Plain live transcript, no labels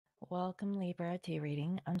Welcome, Libra, to your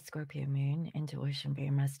reading. I'm Scorpio Moon, intuition bearer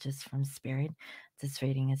messages from Spirit. This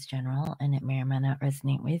reading is general and it may or may not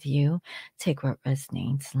resonate with you. Take what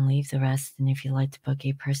resonates and leave the rest. And if you'd like to book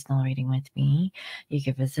a personal reading with me, you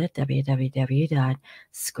can visit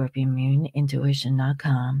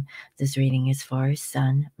www.scorpiomoonintuition.com. This reading is for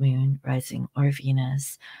Sun, Moon, Rising, or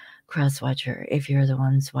Venus. Cross-watcher, if you're the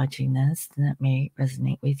ones watching this, then it may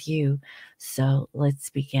resonate with you. So let's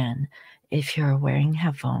begin. If you're wearing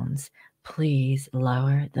headphones, please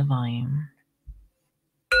lower the volume.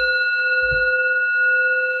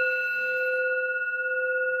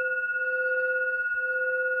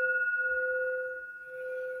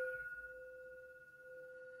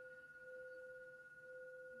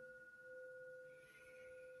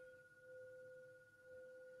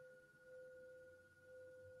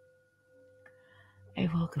 I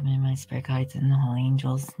welcome in my spirit guides and the holy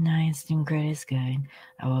angels, nice and greatest good.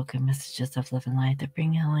 I welcome messages of love and light that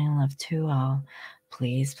bring healing and love to all.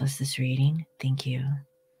 Please bless this reading. Thank you.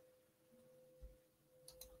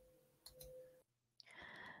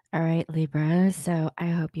 All right, Libra, so I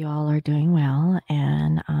hope you all are doing well.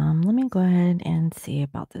 And let me go ahead and see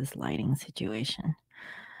about this lighting situation.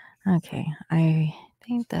 Okay, I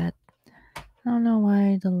think that, I don't know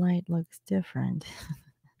why the light looks different.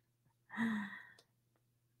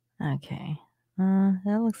 Okay,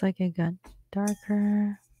 that looks like it got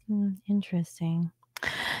darker. Interesting.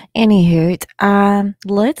 Anywho,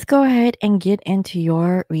 let's go ahead and get into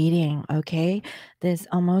your reading, okay? This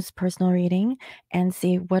almost personal reading, and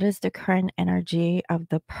see what is the current energy of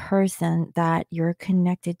the person that you're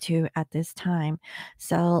connected to at this time.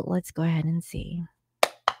 So let's go ahead and see.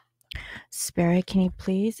 Spirit, can you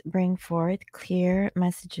please bring forth clear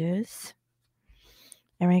messages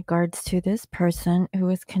in regards to this person who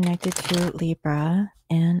is connected to Libra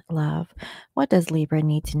in love? What does Libra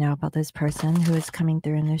need to know about this person who is coming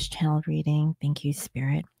through in this channel reading? Thank you,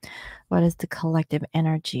 Spirit. What is the collective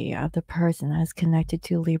energy of the person that is connected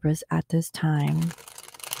to Libras at this time?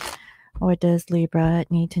 What does Libra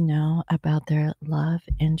need to know about their love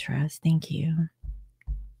interest? Thank you.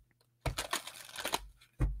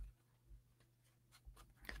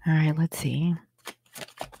 All right, let's see.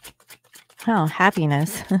 Oh,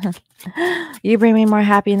 happiness. You bring me more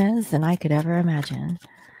happiness than I could ever imagine.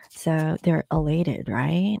 So they're elated,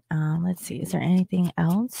 right? Let's see. Is there anything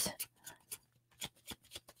else?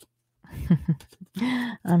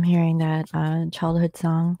 I'm hearing that childhood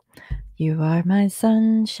song. You are my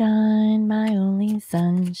sunshine, my only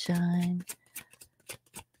sunshine.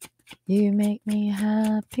 You make me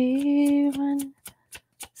happy when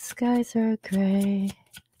skies are gray.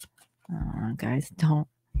 Oh, guys, don't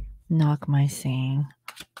knock my singing.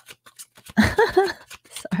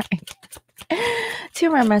 Sorry. 2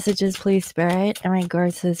 more messages, please, Spirit, in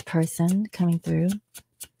regards to this person coming through.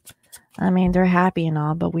 I mean, they're happy and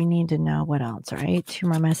all, but we need to know what else, right? 2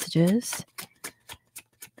 more messages.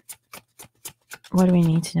 What do we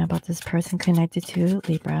need to know about this person connected to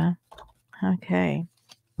Libra? Okay.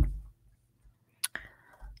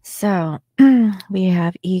 So, we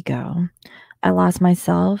have ego. I lost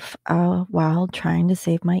myself while trying to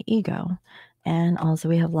save my ego. And also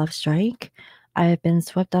we have love strike. I have been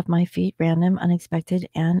swept off my feet, random, unexpected,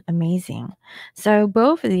 and amazing. So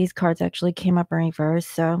both of these cards actually came up in reverse.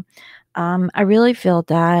 So I really feel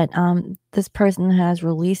that this person has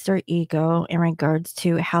released their ego in regards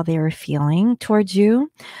to how they are feeling towards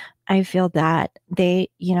you. I feel that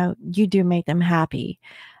they, you do make them happy.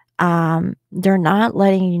 They're not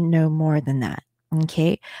letting you know more than that.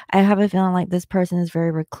 Okay. I have a feeling like this person is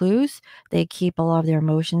very recluse. They keep a lot of their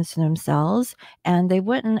emotions to themselves, and they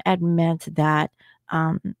wouldn't admit that,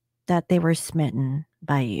 that they were smitten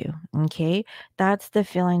by you. Okay. That's the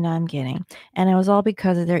feeling that I'm getting. And it was all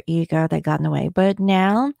because of their ego that got in the way. But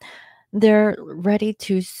now they're ready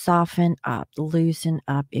to soften up, loosen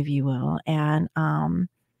up, if you will, and,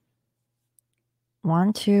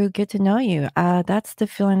 want to get to know you. That's the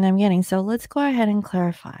feeling I'm getting. So let's go ahead and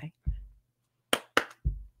clarify.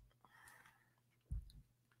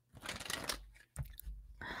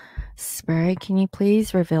 Spirit, can you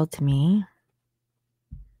please reveal to me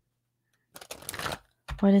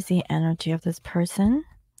what is the energy of this person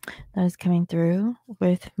that is coming through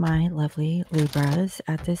with my lovely Libras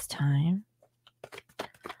at this time?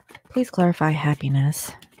 Please clarify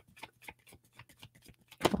happiness.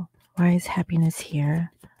 Why is happiness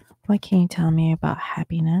here? What can you tell me about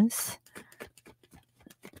happiness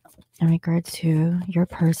in regards to your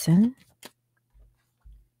person?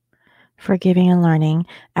 Forgiving and learning.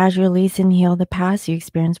 As you release and heal the past, you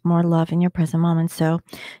experience more love in your present moment. So,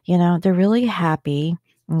 they're really happy,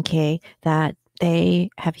 okay, that they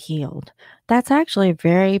have healed. That's actually a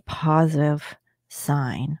very positive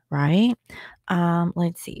sign, right?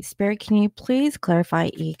 Let's see. Spirit, can you please clarify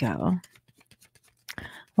ego?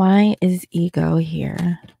 Why is ego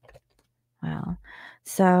here? Well,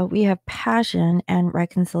 so we have passion and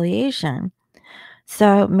reconciliation.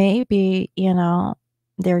 So maybe,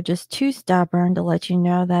 they're just too stubborn to let you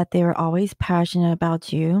know that they were always passionate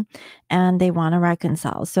about you and they want to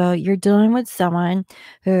reconcile. So you're dealing with someone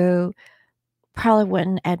who probably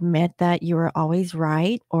wouldn't admit that you were always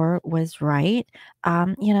right or was right.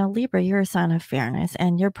 Libra, you're a sign of fairness,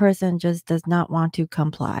 and your person just does not want to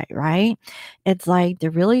comply, right? It's like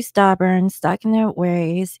they're really stubborn, stuck in their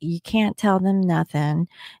ways. You can't tell them nothing.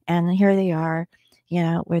 And here they are,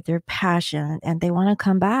 with their passion, and they want to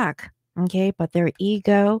come back. Okay, but their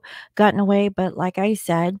ego got in the way. But like I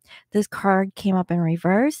said, this card came up in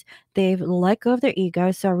reverse. They've let go of their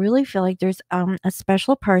ego. So I really feel like there's a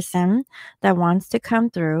special person that wants to come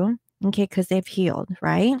through, okay, because they've healed,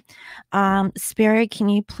 right? Spirit, can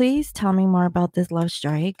you please tell me more about this love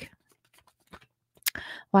strike?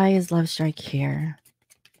 Why is love strike here?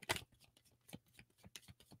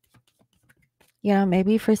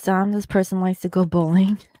 Maybe for some, this person likes to go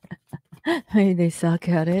bowling. Maybe they suck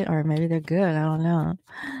at it, or maybe they're good. I don't know.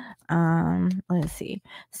 Let's see.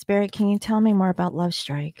 Spirit, can you tell me more about love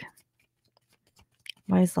strike?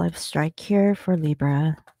 Why is love strike here for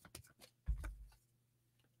Libra?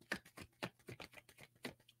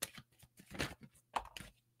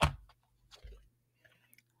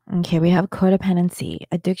 Okay, we have codependency.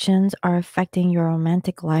 Addictions are affecting your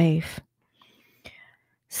romantic life.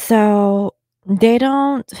 So they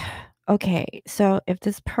don't. Okay, so if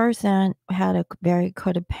this person had a very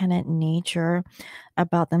codependent nature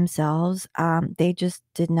about themselves, they just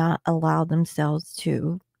did not allow themselves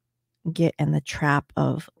to get in the trap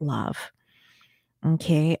of love.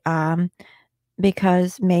 Okay,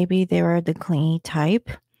 because maybe they were the clingy type,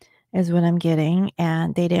 is what I'm getting,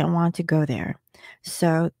 and they didn't want to go there.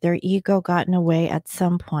 So their ego got in the way at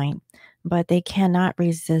some point, but they cannot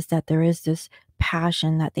resist that there is this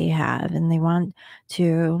passion that they have, and they want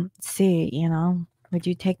to see, would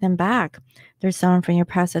you take them back? There's someone from your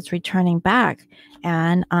past that's returning back.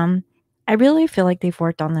 And I really feel like they've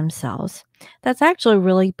worked on themselves. That's actually a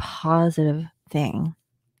really positive thing.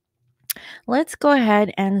 Let's go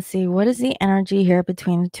ahead and see what is the energy here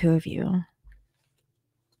between the two of you.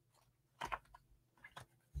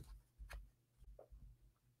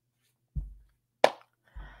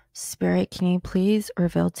 Spirit, can you please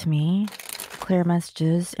reveal to me clear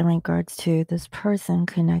messages in regards to this person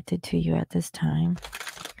connected to you at this time?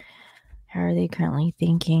 How are they currently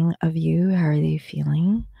thinking of you? How are they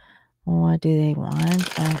feeling? What do they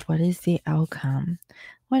want? And what is the outcome?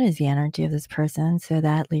 What is the energy of this person so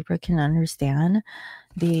that Libra can understand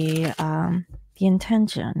the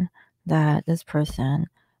intention that this person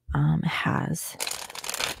has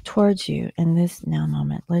towards you in this now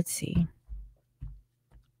moment? Let's see.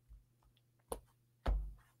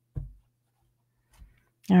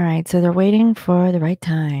 All right, so they're waiting for the right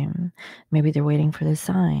time. Maybe they're waiting for the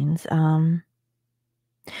signs. For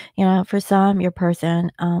some, your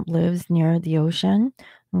person lives near the ocean,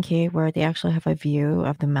 okay, where they actually have a view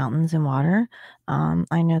of the mountains and water.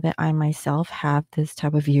 I know that I myself have this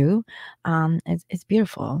type of view. It's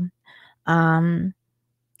beautiful.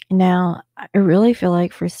 Now, I really feel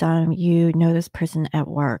like for some, you know this person at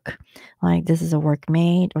work. Like this is a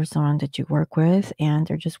workmate or someone that you work with, and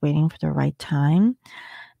they're just waiting for the right time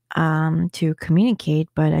to communicate,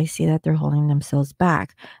 but I see that they're holding themselves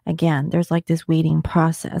back. Again, there's like this waiting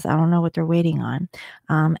process. I don't know what they're waiting on.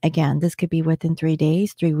 Again, this could be within 3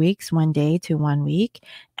 days, 3 weeks, 1 day to 1 week.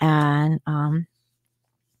 And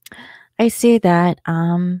I see that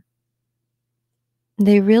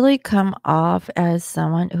they really come off as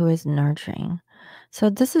someone who is nurturing. So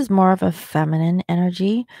this is more of a feminine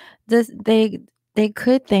energy. They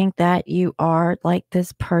could think that you are like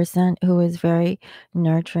this person who is very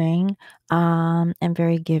nurturing and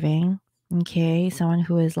very giving. Okay, someone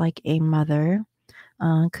who is like a mother,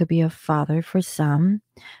 could be a father for some.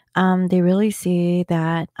 They really see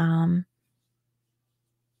that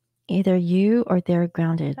either you or they're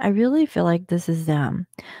grounded. I really feel like this is them.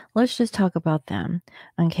 Let's just talk about them.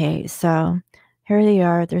 Okay, so here they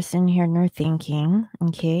are. They're sitting here and they're thinking,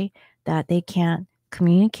 okay, that they can't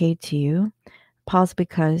communicate to you. Pause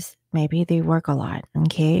because maybe they work a lot.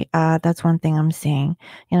 Okay, that's one thing I'm saying.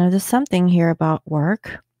 There's something here about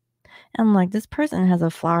work. And like this person has a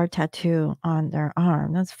flower tattoo on their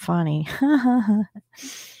arm. That's funny.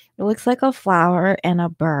 It looks like a flower and a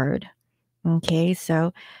bird. Okay,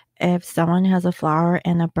 so if someone has a flower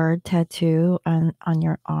and a bird tattoo on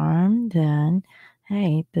your arm, then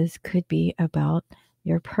hey, this could be about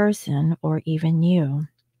your person or even you.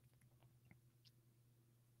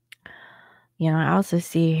 I also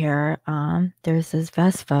see here, there's this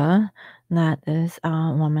Vespa that this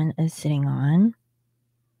woman is sitting on.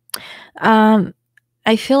 Um,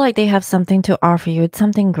 I feel like they have something to offer you. It's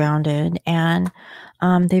something grounded, and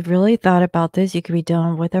they've really thought about this. You could be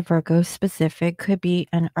dealing with a Virgo specific, could be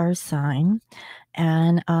an Earth sign,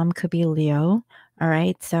 and could be Leo. All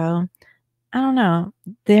right, so I don't know.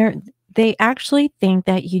 They actually think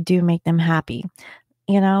that you do make them happy.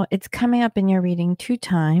 It's coming up in your reading 2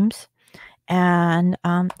 times, and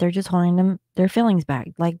they're just holding their feelings back.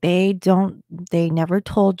 Like they never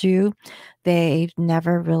told you, they've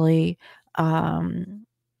never really validated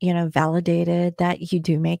that you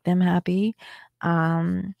do make them happy.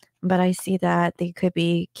 But I see that they could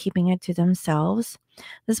be keeping it to themselves.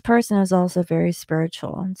 This person is also very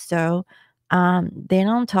spiritual, so they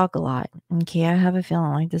don't talk a lot. Okay, I have a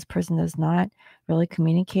feeling like this person does not really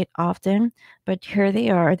communicate often, but here they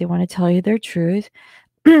are, they want to tell you their truth.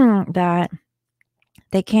 That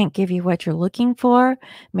they can't give you what you're looking for.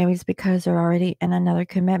 Maybe it's because they're already in another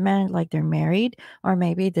commitment, like they're married, or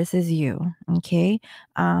maybe this is you. Okay.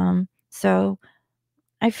 So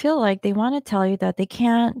I feel like they want to tell you that they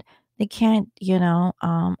can't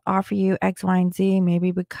offer you X, Y, and Z,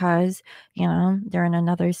 maybe because, they're in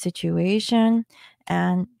another situation,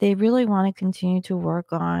 and they really want to continue to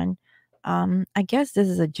work on, I guess this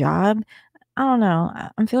is a job. I don't know.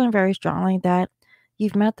 I'm feeling very strongly that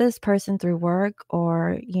you've met this person through work,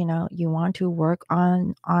 or you want to work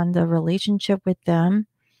on the relationship with them,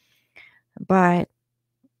 but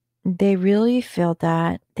they really feel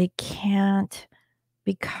that they can't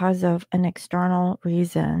because of an external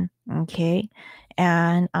reason. Okay.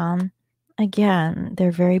 And again,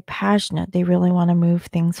 they're very passionate. They really want to move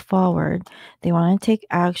things forward. They want to take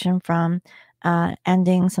action from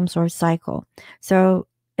ending some sort of cycle. So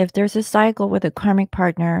if there's a cycle with a karmic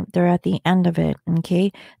partner, they're at the end of it.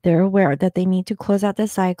 Okay. They're aware that they need to close out the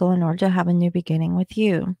cycle in order to have a new beginning with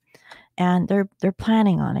you, and they're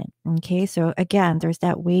planning on it. Okay, so again, there's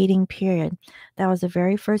that waiting period. That was the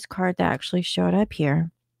very first card that actually showed up here.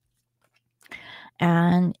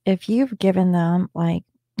 And if you've given them, like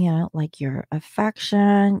your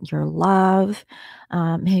affection, your love,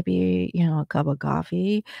 maybe, a cup of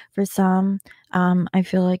coffee for some, I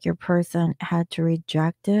feel like your person had to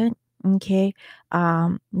reject it. Okay.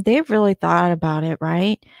 They've really thought about it,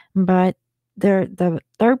 right? But the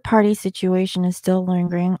third party situation is still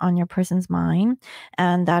lingering on your person's mind.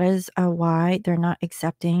 And that is why they're not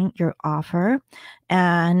accepting your offer.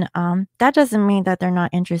 And that doesn't mean that they're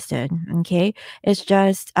not interested. Okay. It's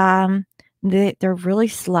just they're really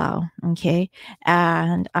slow. Okay.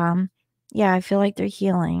 And yeah, I feel like they're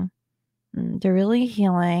healing. They're really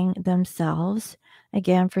healing themselves.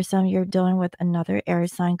 Again, for some, you're dealing with another air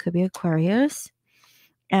sign, could be Aquarius.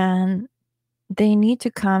 And they need to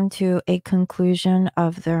come to a conclusion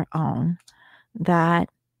of their own that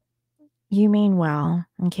you mean well.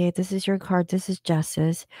 Okay. This is your card. This is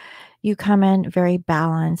justice. You come in very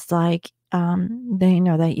balanced. Like they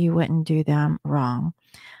know that you wouldn't do them wrong.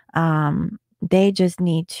 They just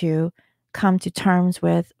need to come to terms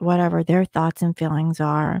with whatever their thoughts and feelings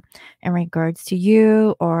are in regards to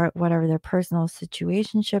you, or whatever their personal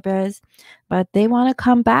situationship is, but they want to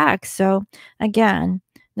come back. So again,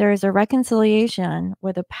 there is a reconciliation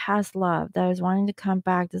with a past love that is wanting to come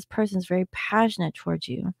back. This person is very passionate towards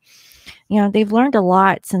you. They've learned a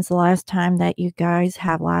lot since the last time that you guys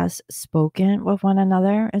have last spoken with one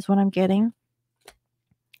another, is what I'm getting.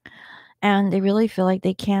 And they really feel like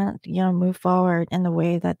they can't, move forward in the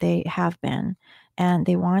way that they have been. And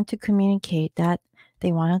they want to communicate that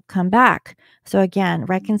they want to come back. So again,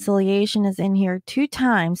 reconciliation is in here 2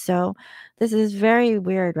 times. So this is very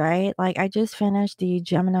weird, right? Like I just finished the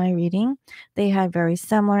Gemini reading. They had very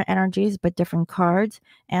similar energies, but different cards.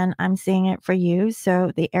 And I'm seeing it for you.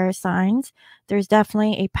 So the air signs, there's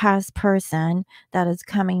definitely a past person that is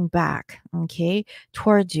coming back, okay,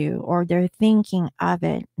 towards you, or they're thinking of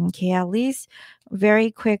it, okay, at least very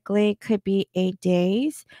quickly. Could be 8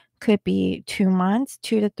 days, could be 2 months,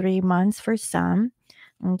 2 to 3 months for some.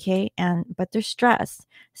 Okay. But they're stressed.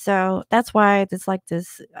 So that's why it's like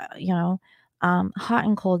this, hot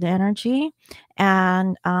and cold energy.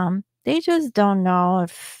 And, they just don't know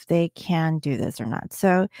if they can do this or not.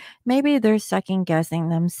 So maybe they're second guessing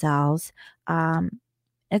themselves. Um,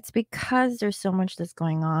 it's because there's so much that's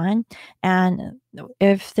going on. And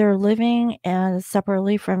if they're living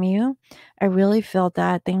separately from you, I really feel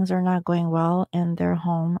that things are not going well in their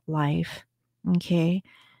home life. Okay.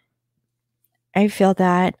 I feel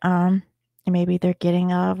that maybe they're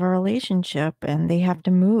getting out of a relationship and they have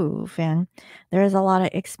to move, and there's a lot of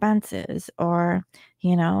expenses, or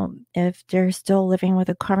if they're still living with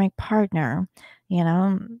a karmic partner,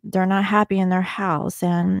 they're not happy in their house,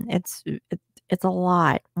 and it's a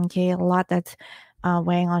lot. Okay, a lot that's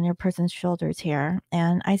weighing on your person's shoulders here.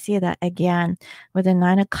 And I see that again with the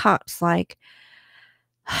 9 of cups. Like,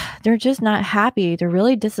 they're just not happy, they're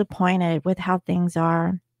really disappointed with how things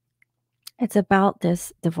are. It's about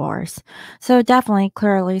this divorce. So definitely,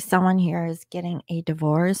 clearly, someone here is getting a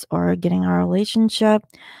divorce or getting a relationship,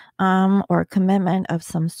 or a commitment of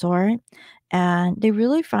some sort. And they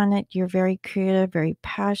really find that you're very creative, very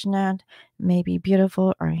passionate, maybe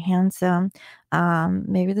beautiful or handsome.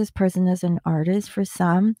 Maybe this person is an artist for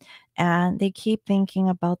some, and they keep thinking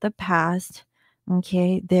about the past.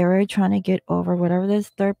 Okay, they're trying to get over whatever this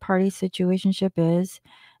third party situationship is,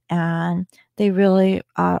 and they really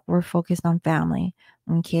were focused on family.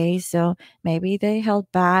 Okay, so maybe they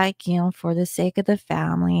held back, for the sake of the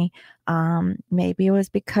family. Maybe it was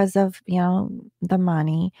because of, the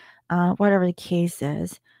money, whatever the case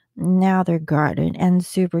is. Now they're guarded and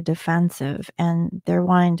super defensive, and they're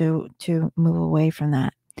wanting to move away from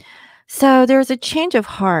that. So there's a change of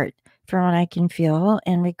heart from what I can feel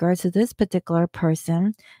in regards to this particular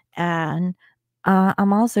person. And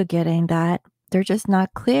I'm also getting that they're just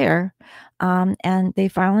not clear. And they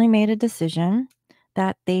finally made a decision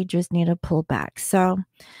that they just need to pull back. So,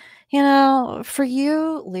 for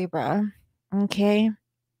you, Libra, okay,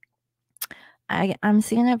 I'm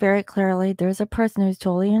seeing it very clearly. There's a person who's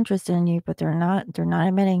totally interested in you, but they're not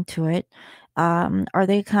admitting to it. Are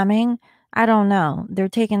they coming? I don't know. They're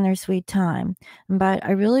taking their sweet time. But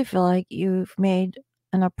I really feel like you've made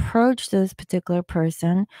an approach to this particular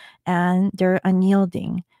person and they're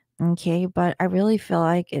unyielding. Okay, but I really feel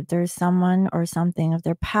like there's someone or something of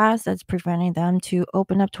their past that's preventing them to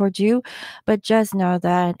open up towards you. But just know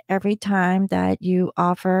that every time that you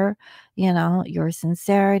offer, your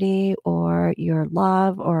sincerity or your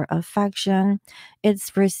love or affection,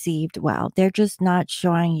 it's received well. They're just not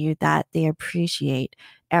showing you that they appreciate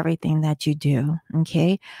everything that you do.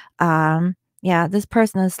 Okay. Yeah, this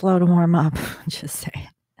person is slow to warm up. Just say.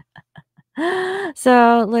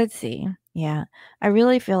 So let's see. Yeah, I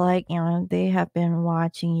really feel like, they have been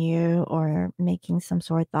watching you or making some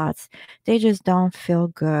sort of thoughts. They just don't feel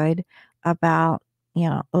good about,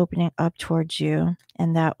 opening up towards you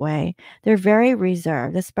in that way. They're very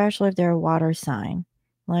reserved, especially if they're a water sign,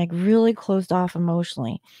 like really closed off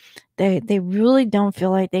emotionally. They really don't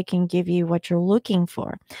feel like they can give you what you're looking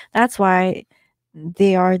for. That's why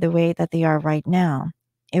they are the way that they are right now.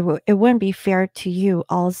 It wouldn't be fair to you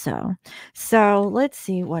also. So let's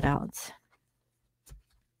see what else.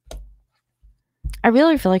 I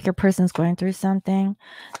really feel like your person's going through something.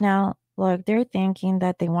 Now, look, they're thinking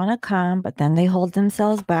that they want to come, but then they hold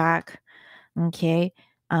themselves back. Okay,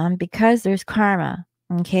 because there's karma.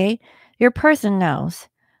 Okay, your person knows,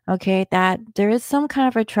 okay, that there is some kind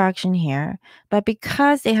of attraction here, but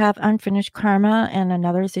because they have unfinished karma in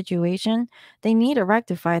another situation, they need to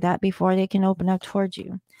rectify that before they can open up towards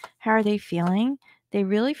you. How are they feeling? They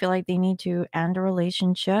really feel like they need to end a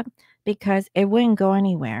relationship because it wouldn't go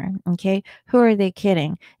anywhere. Okay, who are they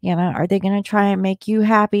kidding? Are they going to try and make you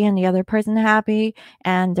happy and the other person happy,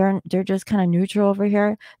 and they're just kind of neutral over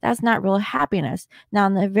here? That's not real happiness. Now,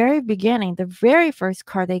 in the very beginning, the very first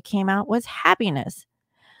card they came out was happiness.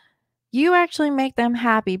 You actually make them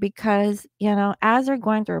happy because, as they're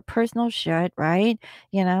going through a personal shit, right?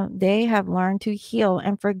 They have learned to heal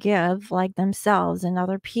and forgive like themselves and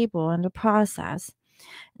other people in the process.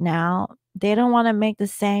 Now, they don't want to make the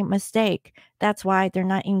same mistake. That's why they're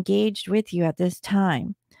not engaged with you at this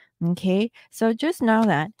time. Okay? So just know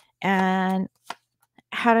that. And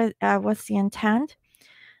what's the intent?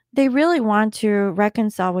 They really want to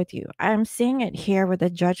reconcile with you. I'm seeing it here with the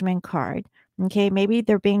judgment card. Okay, maybe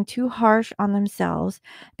they're being too harsh on themselves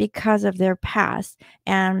because of their past,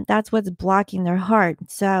 and that's what's blocking their heart.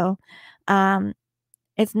 So, um,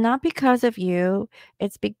 it's not because of you,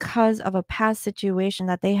 it's because of a past situation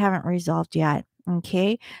that they haven't resolved yet.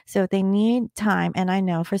 Okay, so they need time. And I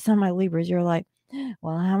know for some of my Libras, you're like,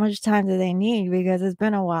 well, how much time do they need? Because it's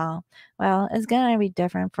been a while. Well, it's going to be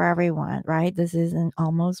different for everyone, right? This is an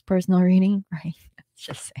almost personal reading, right?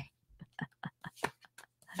 Just say.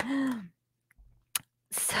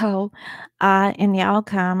 So, In the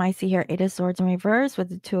outcome, I see here 8 of Swords in reverse with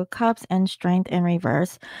the 2 of Cups and Strength in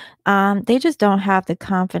reverse. They just don't have the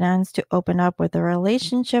confidence to open up with a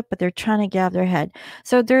relationship, but they're trying to get out of their head.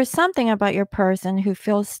 So there's something about your person who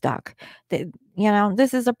feels stuck. That,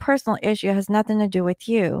 this is a personal issue. It has nothing to do with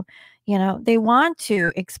you. They want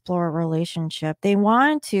to explore a relationship. They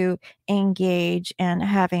want to engage in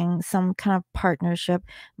having some kind of partnership,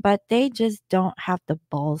 but they just don't have the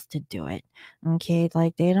balls to do it. Okay,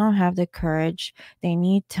 like they don't have the courage. They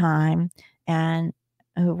need time. And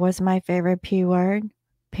what's my favorite P word?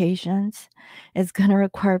 Patience. It's going to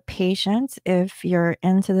require patience if you're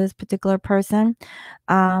into this particular person.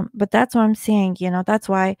 But that's what I'm seeing. That's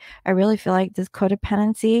why I really feel like this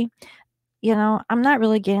codependency, I'm not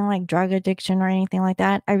really getting like drug addiction or anything like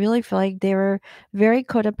that. I really feel like they were very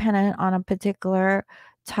codependent on a particular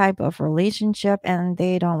type of relationship and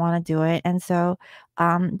they don't want to do it. And so,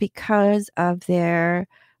 because of their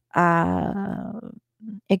uh,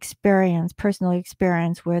 personal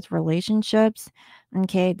experience with relationships,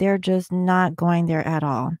 okay, they're just not going there at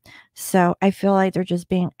all. So I feel like they're just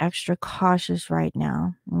being extra cautious right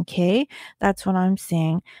now. Okay, that's what I'm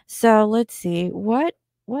seeing. So let's see what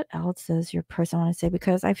else does your person want to say?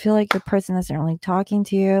 Because I feel like your person isn't really talking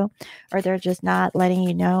to you, or they're just not letting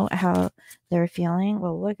you know how they're feeling.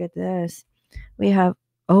 Well, look at this. We have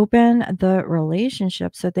open the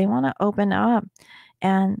relationship. So they want to open up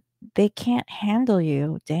and they can't handle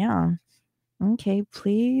you. Damn. Okay,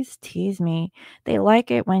 please tease me. They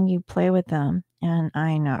like it when you play with them. And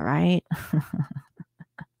I know, right?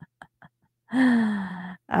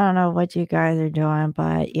 I don't know what you guys are doing,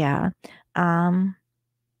 but yeah. Um,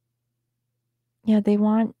 Yeah, they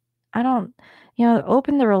want I don't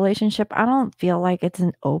open the relationship, I don't feel like it's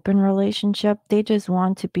an open relationship. They just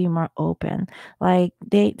want to be more open. Like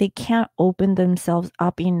they can't open themselves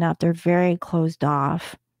up enough. They're very closed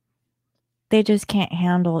off. They just can't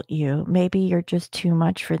handle you. Maybe you're just too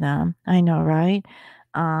much for them. I know, right?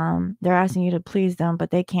 They're asking you to please them, but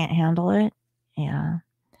they can't handle it. Yeah.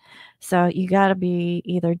 So you got to be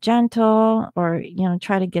either gentle or,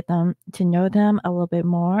 try to get them to know them a little bit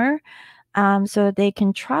more, so that they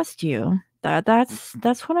can trust you.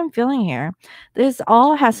 That's what I'm feeling here. This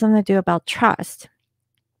all has something to do about trust.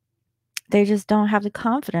 They just don't have the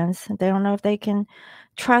confidence. They don't know if they can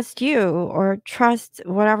trust you or trust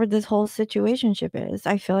whatever this whole situationship is.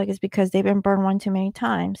 I feel like it's because they've been burned one too many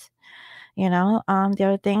times. The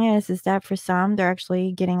other thing is that for some, they're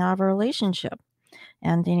actually getting out of a relationship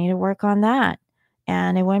and they need to work on that.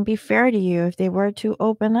 And it wouldn't be fair to you if they were to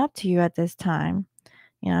open up to you at this time,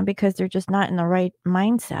 because they're just not in the right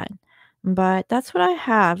mindset. But that's what I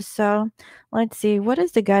have. So let's see. What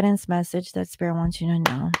is the guidance message that Spirit wants you to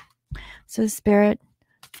know? So, Spirit,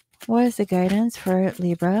 what is the guidance for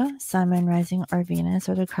Libra, Sun, Moon, Rising, or Venus,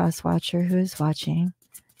 or the cross watcher who is watching?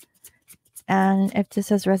 And if this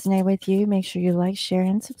has resonated with you, make sure you like, share,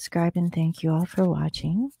 and subscribe. And thank you all for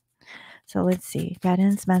watching. So let's see.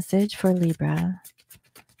 Guidance message for Libra.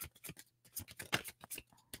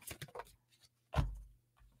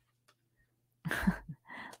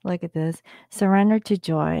 Look at this. Surrender to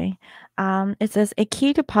joy. It says a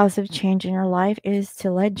key to positive change in your life is to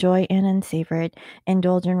let joy in and savor it.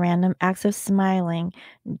 Indulge in random acts of smiling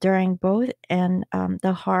during both and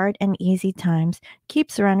the hard and easy times. Keep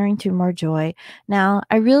surrendering to more joy. Now,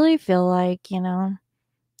 I really feel like,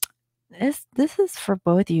 this is for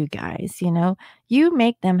both of you guys. You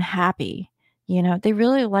make them happy. They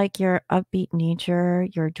really like your upbeat nature,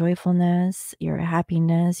 your joyfulness, your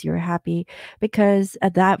happiness. You're happy because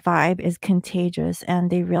that vibe is contagious and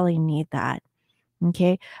they really need that.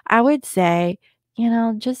 Okay. I would say,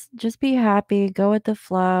 just be happy, go with the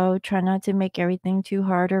flow, try not to make everything too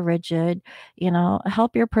hard or rigid,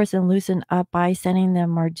 help your person loosen up by sending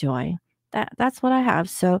them more joy. That's what I have.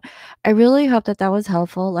 So I really hope that that was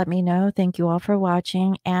helpful. Let me know. Thank you all for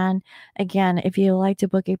watching. And again, if you'd like to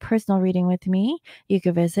book a personal reading with me, you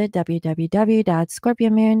can visit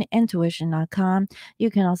www.scorpiomoonintuition.com. You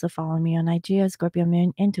can also follow me on IG at Scorpio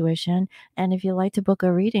Moon Intuition. And if you'd like to book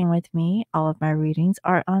a reading with me, all of my readings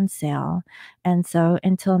are on sale. And so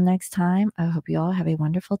until next time, I hope you all have a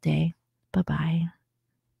wonderful day. Bye-bye.